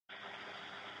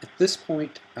this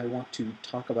point, I want to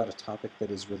talk about a topic that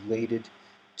is related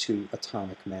to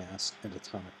atomic mass and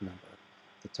atomic number,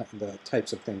 the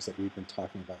types of things that we've been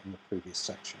talking about in the previous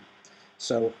section.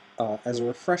 So, as a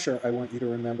refresher, I want you to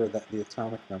remember that the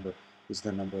atomic number is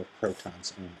the number of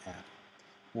protons in an atom.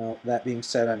 Now, that being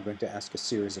said, I'm going to ask a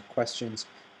series of questions.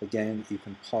 Again, you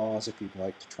can pause if you'd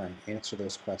like to try and answer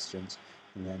those questions,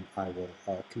 and then I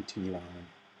will continue on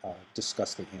and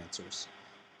discuss the answers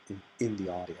in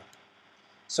the audio.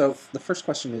 So the first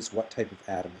question is, what type of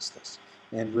atom is this?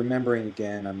 And remembering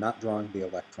again, I'm not drawing the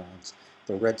electrons.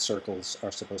 The red circles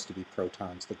are supposed to be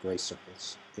protons. The gray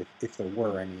circles, if there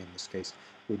were any in this case,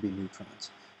 would be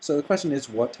neutrons. So the question is,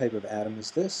 what type of atom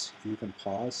is this? You can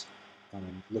pause,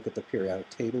 look at the periodic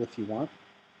table if you want.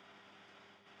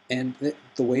 And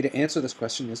the way to answer this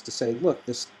question is to say, look,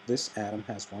 this atom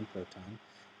has one proton.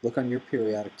 Look on your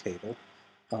periodic table.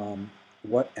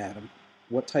 What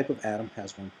type of atom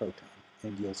has one proton?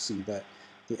 And you'll see that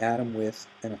the atom with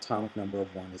an atomic number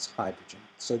of 1 is hydrogen.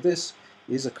 So this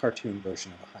is a cartoon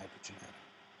version of a hydrogen atom.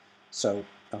 So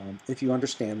if you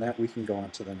understand that, we can go on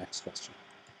to the next question.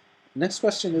 Next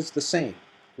question is the same.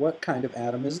 What kind of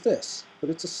atom is this?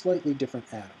 But it's a slightly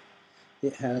different atom.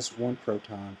 It has one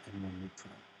proton and one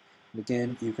neutron. And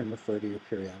again, you can refer to your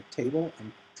periodic table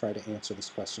and try to answer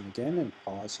this question again and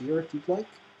pause here if you'd like.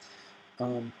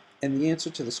 And the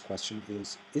answer to this question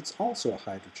is, it's also a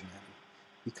hydrogen atom,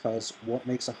 because what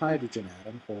makes a hydrogen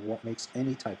atom, or what makes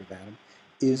any type of atom,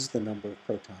 is the number of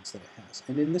protons that it has.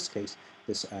 And in this case,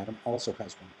 this atom also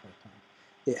has one proton.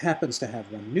 It happens to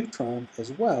have one neutron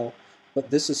as well,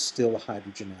 but this is still a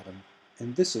hydrogen atom,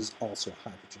 and this is also a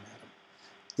hydrogen atom.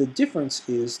 The difference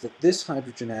is that this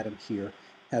hydrogen atom here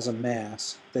has a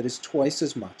mass that is twice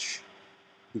as much,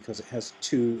 because it has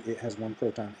one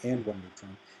proton and one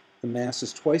neutron. The mass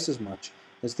is twice as much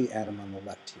as the atom on the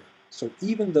left here. So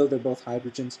even though they're both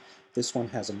hydrogens, this one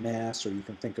has a mass, or you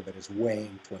can think of it as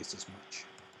weighing twice as much.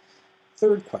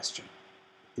 Third question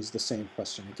is the same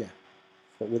question again,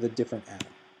 but with a different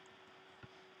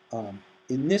atom.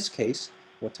 In this case,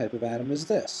 what type of atom is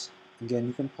this? Again,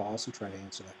 you can pause and try to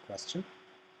answer that question.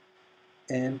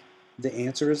 And the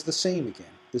answer is the same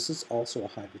again. This is also a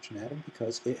hydrogen atom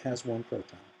because it has one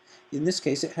proton. In this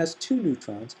case, it has two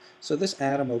neutrons, so this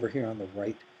atom over here on the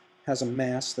right has a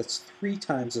mass that's 3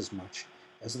 times as much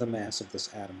as the mass of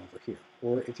this atom over here.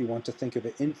 Or if you want to think of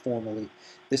it informally,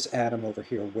 this atom over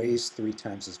here weighs 3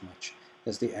 times as much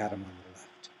as the atom on the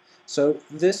left. So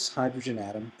this hydrogen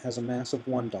atom has a mass of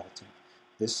 1 Dalton.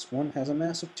 This one has a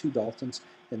mass of 2 Daltons,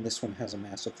 and this one has a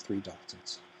mass of 3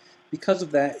 Daltons. Because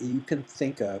of that, you can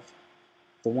think of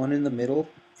the one in the middle.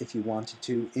 If you wanted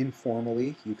to,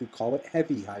 informally, you could call it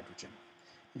heavy hydrogen.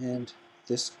 And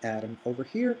this atom over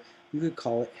here, you could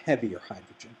call it heavier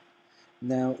hydrogen.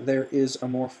 Now, there is a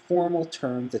more formal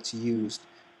term that's used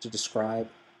to describe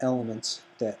atoms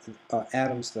that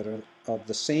are of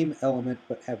the same element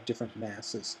but have different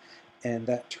masses, and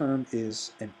that term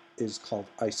is called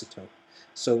isotope.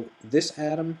 So this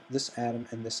atom,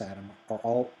 and this atom are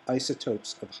all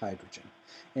isotopes of hydrogen.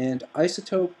 And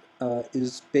isotope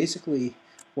is basically,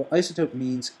 what isotope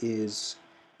means is,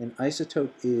 an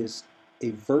isotope is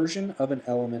a version of an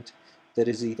element that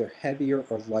is either heavier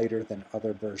or lighter than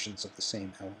other versions of the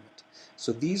same element.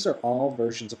 So these are all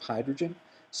versions of hydrogen.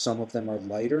 Some of them are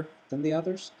lighter than the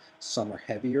others, some are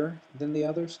heavier than the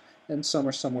others, and some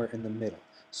are somewhere in the middle.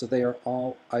 So they are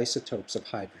all isotopes of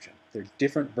hydrogen. They're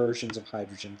different versions of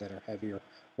hydrogen that are heavier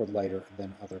or lighter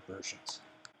than other versions.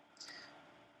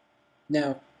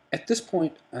 Now, at this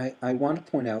point, I want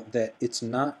to point out that it's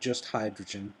not just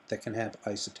hydrogen that can have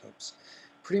isotopes.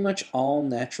 Pretty much all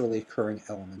naturally occurring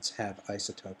elements have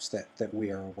isotopes that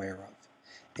we are aware of.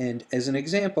 And as an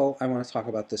example, I want to talk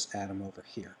about this atom over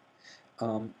here.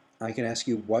 I can ask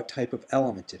you what type of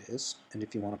element it is, and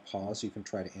if you want to pause, you can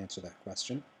try to answer that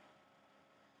question.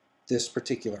 This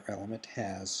particular element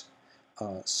has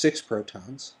 6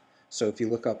 protons. So if you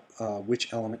look up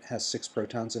which element has 6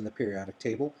 protons in the periodic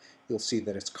table, you'll see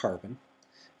that it's carbon.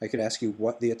 I could ask you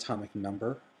what the atomic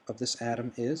number of this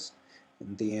atom is,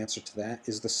 and the answer to that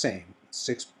is the same.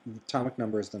 The atomic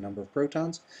number is the number of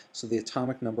protons, so the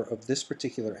atomic number of this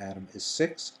particular atom is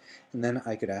 6. And then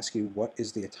I could ask you, what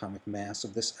is the atomic mass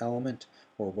of this element,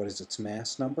 or what is its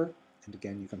mass number? And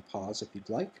again, you can pause if you'd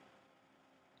like.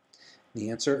 The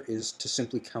answer is to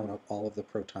simply count up all of the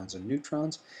protons and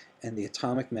neutrons, and the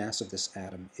atomic mass of this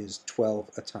atom is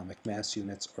 12 atomic mass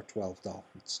units, or 12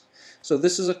 Daltons. So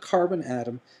this is a carbon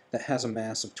atom that has a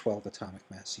mass of 12 atomic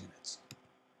mass units.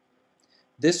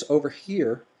 This over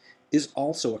here is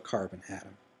also a carbon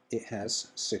atom. It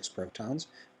has 6 protons,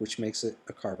 which makes it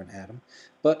a carbon atom,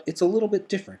 but it's a little bit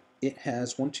different. it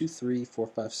has 1, 2, 3, 4,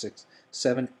 5, 6,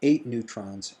 7, 8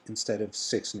 neutrons instead of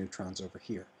 6 neutrons over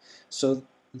here. So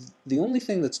the only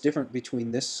thing that's different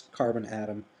between this carbon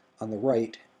atom on the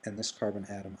right and this carbon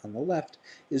atom on the left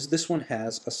is this one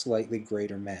has a slightly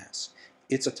greater mass.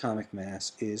 Its atomic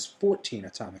mass is 14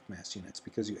 atomic mass units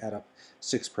because you add up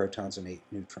 6 protons and 8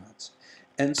 neutrons.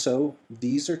 And so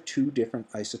these are two different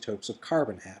isotopes of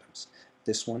carbon atoms.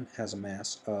 This one has a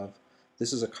mass of,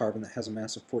 this is a carbon that has a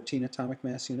mass of 14 atomic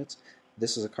mass units.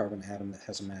 This is a carbon atom that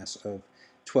has a mass of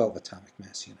 12 atomic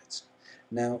mass units.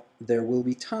 Now, there will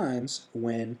be times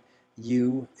when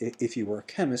you, if you were a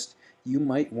chemist, you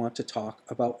might want to talk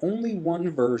about only one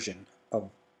version of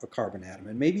a carbon atom,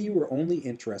 and maybe you were only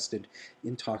interested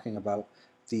in talking about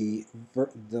the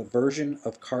version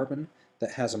of carbon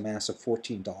that has a mass of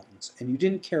 14 Daltons, and you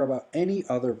didn't care about any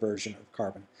other version of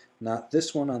carbon, not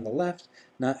this one on the left,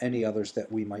 not any others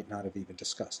that we might not have even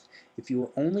discussed. If you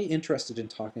were only interested in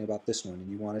talking about this one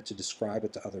and you wanted to describe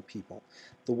it to other people,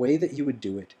 the way that you would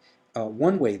do it,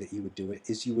 one way that you would do it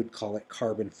is you would call it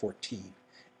carbon 14.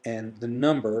 And the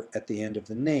number at the end of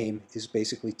the name is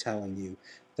basically telling you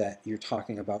that you're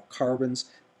talking about carbons,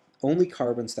 only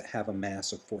carbons that have a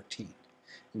mass of 14.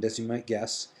 And as you might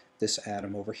guess, this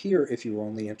atom over here, if you were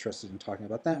only interested in talking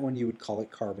about that one, you would call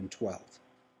it carbon 12.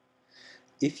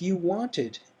 If you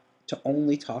wanted to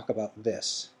only talk about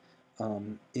this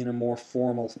in a more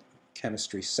formal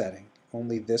chemistry setting,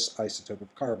 only this isotope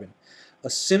of carbon, a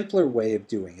simpler way of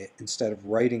doing it, instead of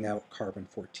writing out carbon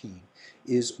 14,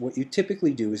 is what you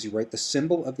typically do is you write the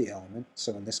symbol of the element,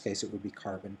 so in this case it would be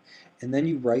carbon, and then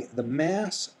you write the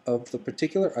mass of the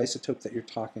particular isotope that you're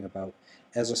talking about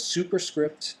as a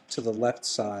superscript to the left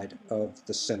side of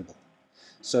the symbol.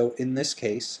 So in this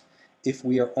case, if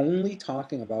we are only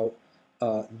talking about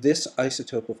this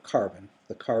isotope of carbon,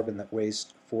 the carbon that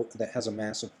that has a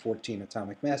mass of 14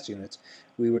 atomic mass units,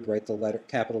 we would write the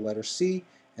capital letter C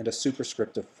and a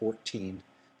superscript of 14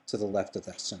 to the left of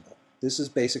that symbol. This is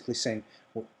basically saying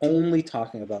we're only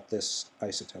talking about this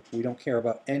isotope. We don't care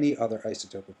about any other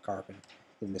isotope of carbon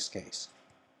in this case.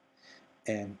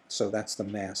 And so that's the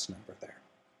mass number there.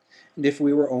 And if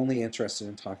we were only interested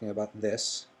in talking about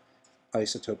this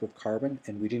isotope of carbon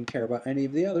and we didn't care about any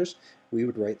of the others, we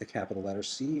would write the capital letter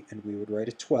C and we would write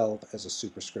a 12 as a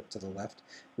superscript to the left,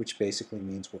 which basically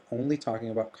means we're only talking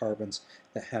about carbons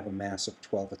that have a mass of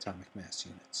 12 atomic mass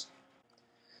units.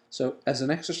 So as an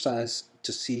exercise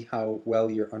to see how well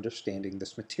you're understanding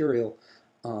this material,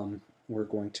 we're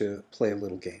going to play a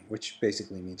little game, which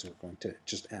basically means we're going to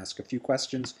just ask a few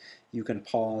questions. You can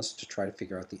pause to try to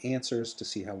figure out the answers to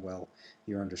see how well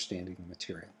you're understanding the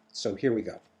material. So here we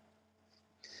go.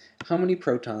 How many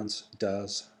protons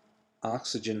does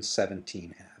oxygen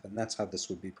 17 have? And that's how this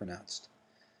would be pronounced.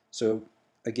 So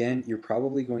again, you're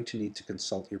probably going to need to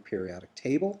consult your periodic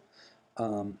table.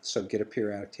 So get a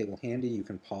periodic table handy. You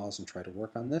can pause and try to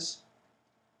work on this.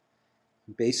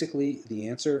 Basically, the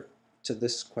answer to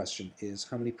this question is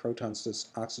how many protons does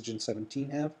oxygen 17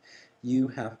 have? You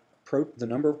have the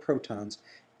number of protons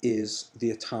is the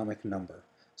atomic number.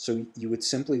 So you would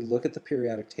simply look at the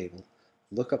periodic table,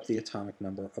 look up the atomic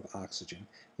number of oxygen,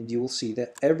 and you will see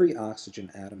that every oxygen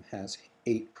atom has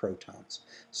 8 protons.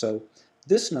 So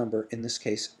this number, in this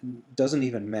case, doesn't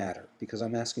even matter because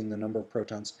I'm asking the number of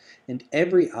protons, and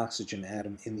every oxygen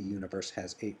atom in the universe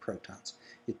has 8 protons.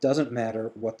 It doesn't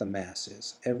matter what the mass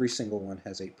is. Every single one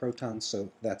has 8 protons, so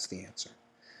that's the answer.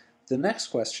 The next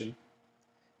question,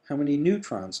 how many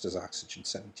neutrons does oxygen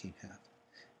 17 have?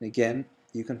 And again,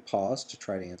 you can pause to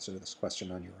try to answer this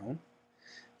question on your own.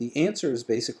 The answer is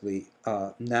basically,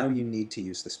 now you need to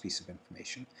use this piece of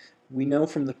information. We know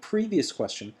from the previous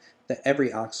question that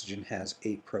every oxygen has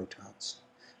 8 protons.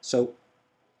 So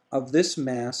of this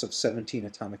mass of 17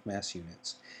 atomic mass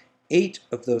units, 8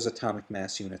 of those atomic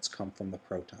mass units come from the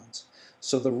protons.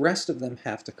 So the rest of them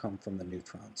have to come from the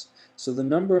neutrons. So the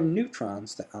number of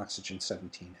neutrons that oxygen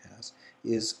 17 has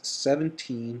is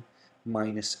 17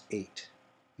 minus 8,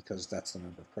 because that's the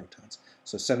number of protons.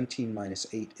 So 17 minus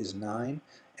 8 is 9,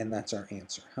 and that's our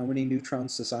answer. How many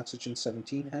neutrons does oxygen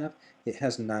 17 have? It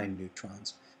has 9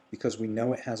 neutrons. Because we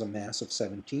know it has a mass of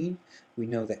 17, we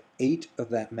know that 8 of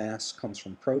that mass comes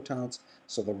from protons,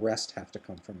 so the rest have to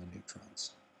come from the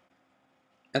neutrons.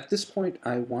 At this point,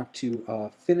 I want to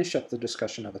finish up the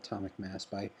discussion of atomic mass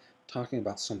by talking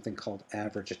about something called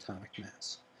average atomic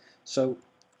mass. So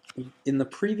in the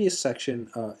previous section,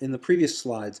 in the previous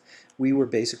slides, we were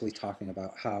basically talking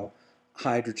about how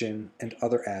hydrogen and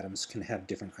other atoms can have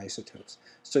different isotopes.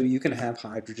 So you can have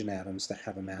hydrogen atoms that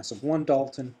have a mass of 1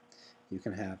 Dalton. You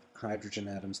can have hydrogen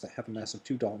atoms that have a mass of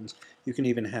 2 Daltons. You can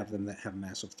even have them that have a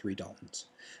mass of 3 Daltons.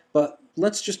 But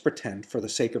let's just pretend, for the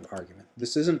sake of argument,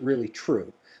 this isn't really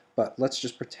true, but let's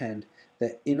just pretend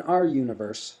that in our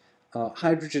universe,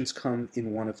 hydrogens come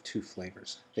in one of two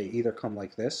flavors. They either come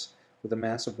like this, with a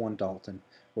mass of 1 Dalton,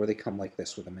 or they come like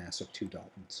this with a mass of 2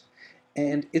 Daltons.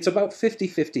 And it's about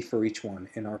 50-50 for each one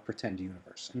in our pretend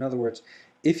universe. In other words,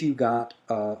 if you got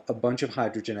a bunch of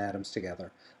hydrogen atoms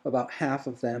together, about half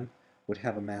of them would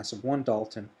have a mass of 1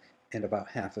 Dalton, and about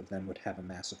half of them would have a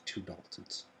mass of 2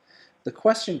 Daltons. The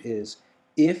question is,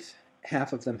 if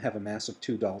half of them have a mass of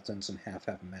 2 Daltons and half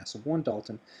have a mass of 1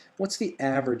 Dalton, what's the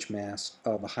average mass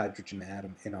of a hydrogen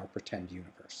atom in our pretend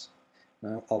universe?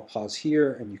 Now, I'll pause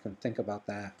here and you can think about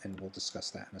that, and we'll discuss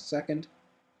that in a second.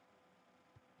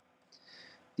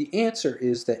 The answer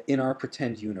is that in our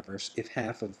pretend universe, if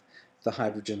half of the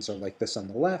hydrogens are like this on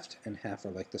the left and half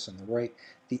are like this on the right,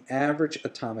 the average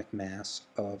atomic mass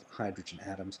of hydrogen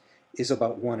atoms is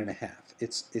about 1.5.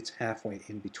 It's halfway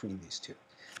in between these two.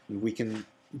 We can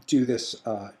do this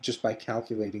just by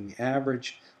calculating the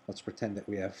average. Let's pretend that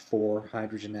we have 4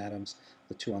 hydrogen atoms.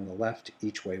 The two on the left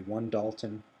each weigh 1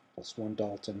 Dalton plus 1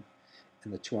 Dalton,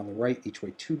 and the two on the right each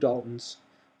weigh 2 Daltons.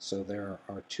 So there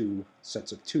are 2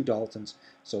 sets of 2 Daltons.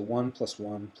 So 1 plus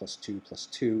 1 plus 2 plus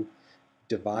 2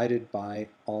 divided by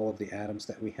all of the atoms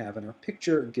that we have in our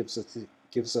picture gives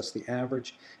us the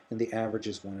average, and the average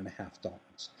is 1.5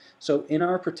 Daltons. So in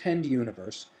our pretend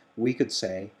universe, we could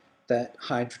say that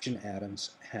hydrogen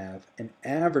atoms have an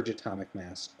average atomic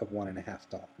mass of 1.5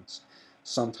 Daltons.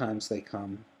 Sometimes they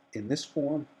come in this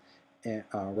form,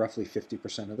 roughly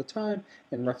 50% of the time,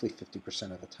 and roughly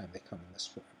 50% of the time they come in this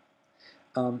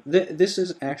form. This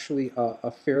is actually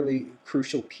a fairly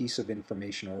crucial piece of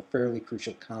information, or a fairly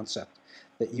crucial concept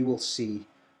that you will see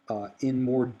in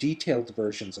more detailed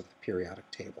versions of the periodic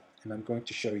table. And I'm going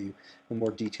to show you a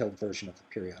more detailed version of the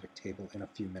periodic table in a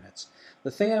few minutes. The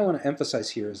thing I want to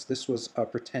emphasize here is this was a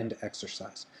pretend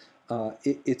exercise.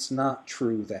 It's not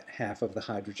true that half of the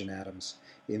hydrogen atoms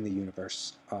in the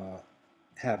universe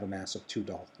have a mass of 2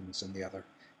 Daltons and the other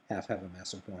half have a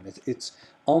mass of 1. It's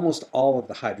almost all of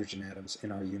the hydrogen atoms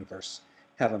in our universe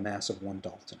have a mass of 1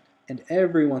 Dalton. And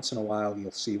every once in a while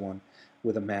you'll see one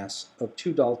with a mass of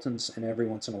 2 Daltons, and every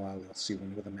once in a while you'll see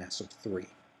one with a mass of 3.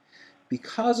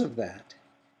 Because of that,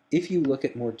 if you look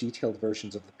at more detailed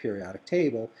versions of the periodic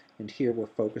table, and here we're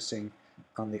focusing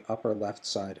on the upper left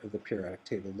side of the periodic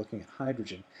table looking at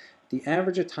hydrogen, the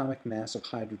average atomic mass of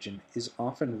hydrogen is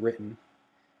often written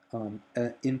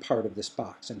in part of this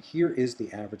box. And here is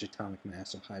the average atomic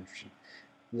mass of hydrogen.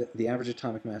 The average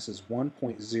atomic mass is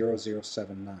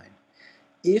 1.0079.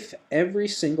 If every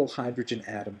single hydrogen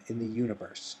atom in the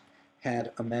universe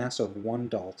had a mass of 1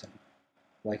 Dalton,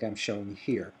 like I'm showing you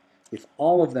here, if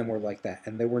all of them were like that,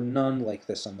 and there were none like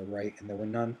this on the right, and there were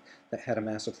none that had a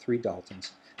mass of 3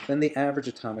 Daltons, then the average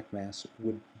atomic mass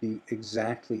would be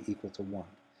exactly equal to 1.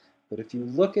 But if you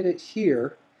look at it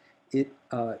here, you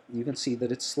can see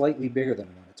that it's slightly bigger than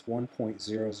 1. It's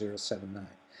 1.0079.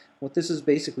 What this is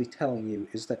basically telling you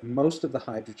is that most of the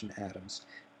hydrogen atoms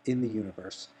in the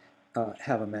universe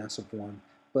have a mass of 1,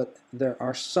 but there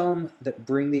are some that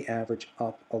bring the average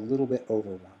up a little bit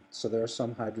over 1. So there are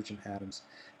some hydrogen atoms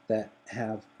that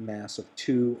have mass of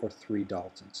 2 or 3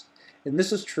 Daltons. And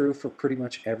this is true for pretty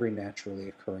much every naturally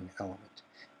occurring element.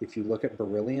 If you look at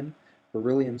beryllium,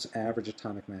 beryllium's average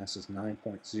atomic mass is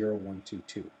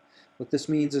 9.0122. What this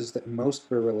means is that most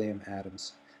beryllium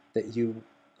atoms that you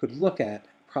could look at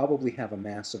probably have a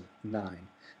mass of 9,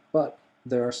 but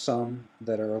there are some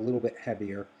that are a little bit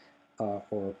heavier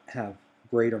or have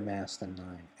greater mass than 9,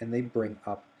 and they bring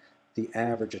up the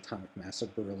average atomic mass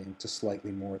of beryllium to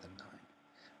slightly more than 9.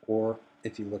 Or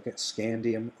if you look at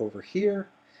scandium over here,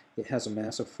 it has a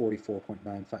mass of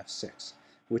 44.956,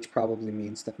 which probably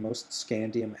means that most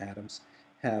scandium atoms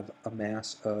have a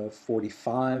mass of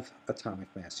 45 atomic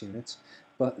mass units,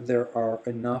 but there are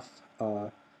enough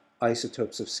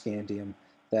isotopes of scandium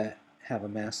that have a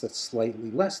mass that's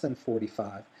slightly less than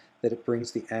 45 that it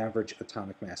brings the average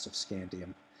atomic mass of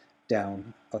scandium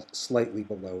down slightly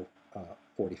below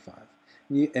 45.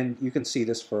 And you can see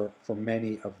this for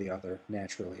many of the other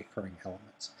naturally occurring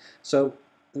elements. So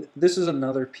this is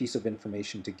another piece of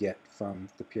information to get from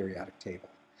the periodic table.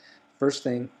 First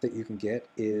thing that you can get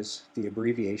is the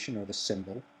abbreviation or the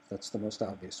symbol. That's the most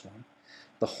obvious one.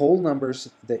 The whole numbers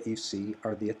that you see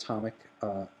are the atomic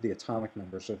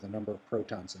numbers, or the number of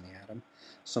protons in the atom.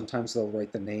 Sometimes they'll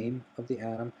write the name of the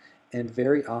atom, and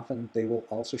very often they will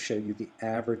also show you the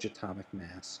average atomic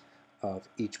mass of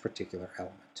each particular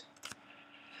element.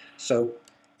 So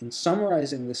In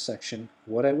summarizing this section,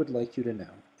 what I would like you to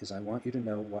know is I want you to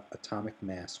know what atomic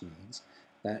mass means.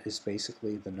 That is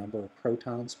basically the number of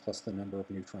protons plus the number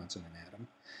of neutrons in an atom.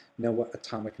 Know what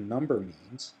atomic number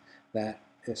means. That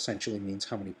essentially means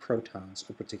how many protons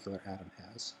a particular atom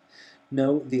has.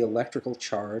 Know the electrical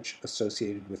charge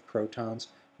associated with protons,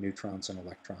 neutrons, and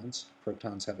electrons.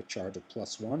 Protons have a charge of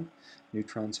 +1.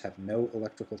 Neutrons have no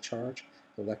electrical charge.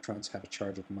 Electrons have a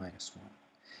charge of -1.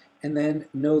 And then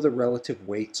know the relative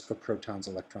weights of protons,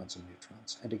 electrons, and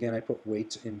neutrons. And again, I put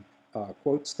weights in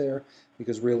quotes there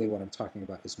because really what I'm talking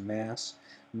about is mass.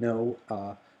 Know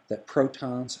that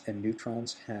protons and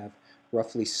neutrons have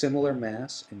roughly similar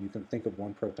mass, and you can think of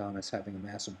one proton as having a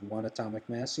mass of 1 atomic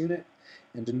mass unit,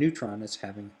 and a neutron as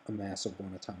having a mass of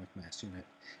 1 atomic mass unit.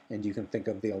 And you can think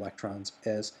of the electrons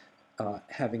as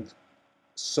having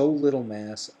so little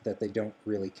mass that they don't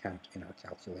really count in our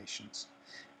calculations.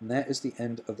 And that is the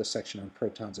end of the section on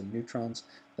protons and neutrons.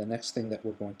 The next thing that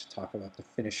we're going to talk about to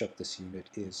finish up this unit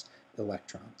is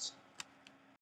electrons.